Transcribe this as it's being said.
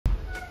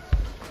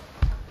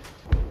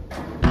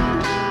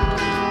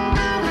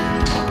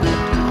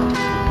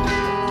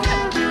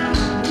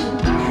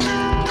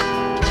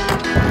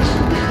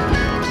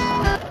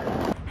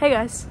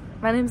guys,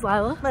 my name's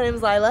Lila. My name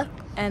is Lila.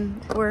 And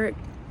we're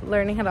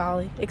learning how to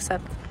Ollie,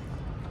 except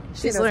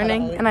she's knows how to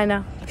learning Ollie. and I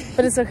know.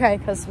 But it's okay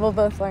because we'll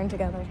both learn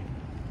together.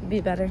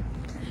 Be better.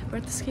 We're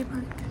at the skate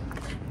park.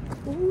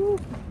 Ooh.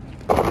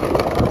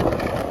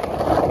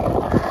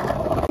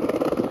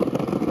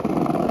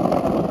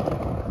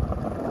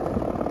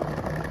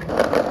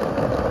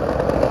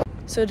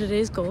 So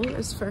today's goal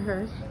is for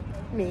her.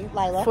 Me,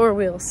 Lila. 4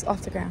 wheels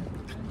off the ground.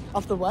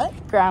 Off the what?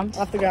 Ground.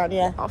 Off the ground,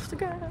 yeah. Off the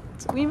ground.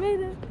 We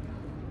made it.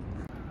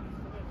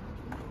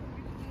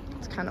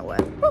 It's kind of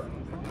wet. Woo.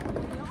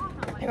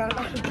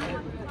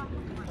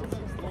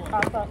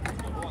 Pop up.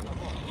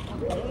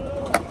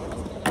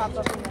 Pop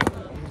up in there.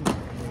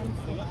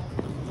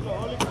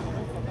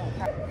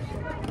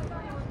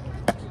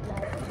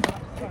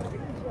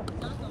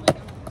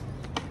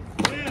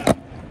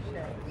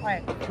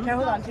 Alright, now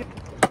hold on.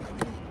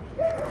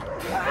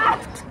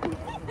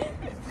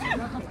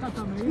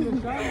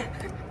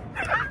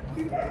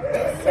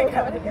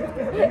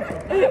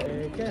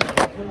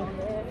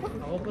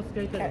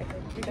 Okay,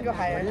 you can go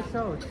higher.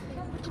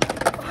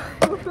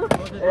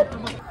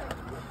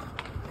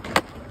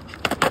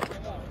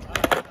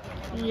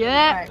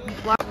 Yeah.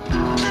 Right.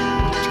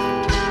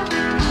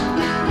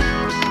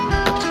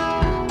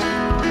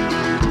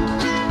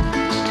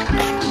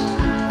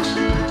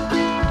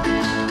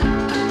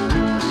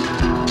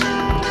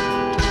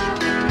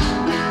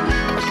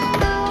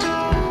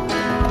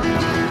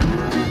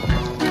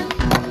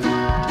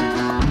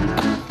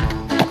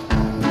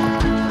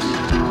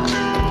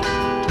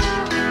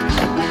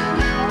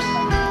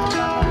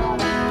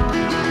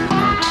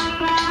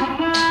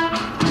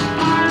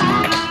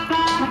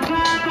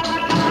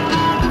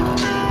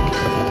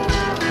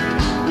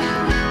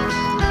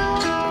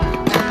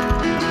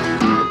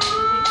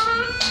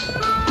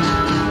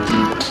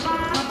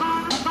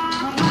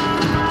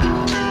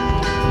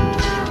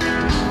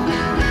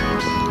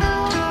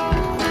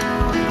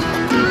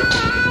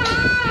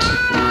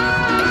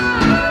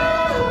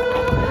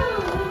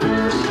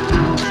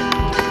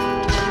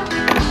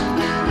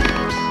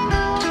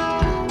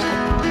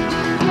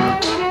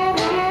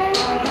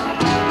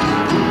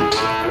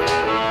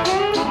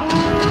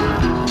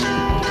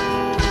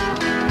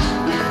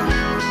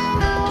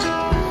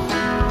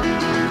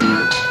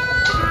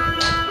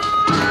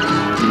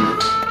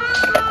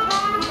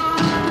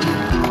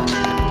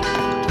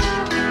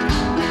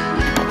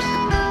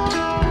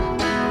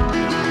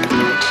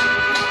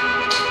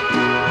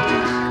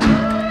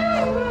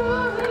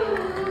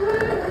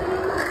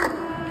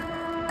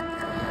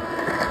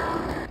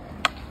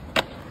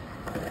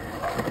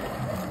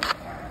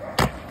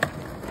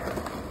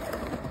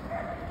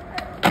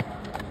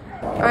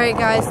 Alright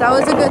guys, that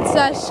was a good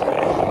sesh.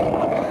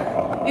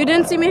 You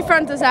didn't see me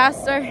front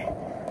disaster,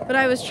 but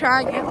I was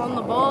trying it on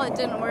the ball. It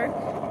didn't work.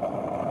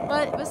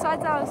 But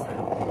besides that, was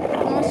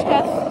almost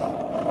chest.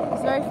 It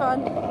was very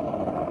fun.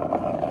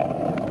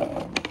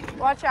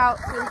 Watch out.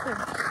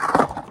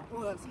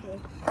 Oh, that's good.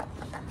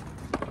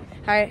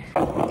 Alright,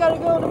 gotta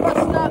go to bus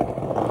stop.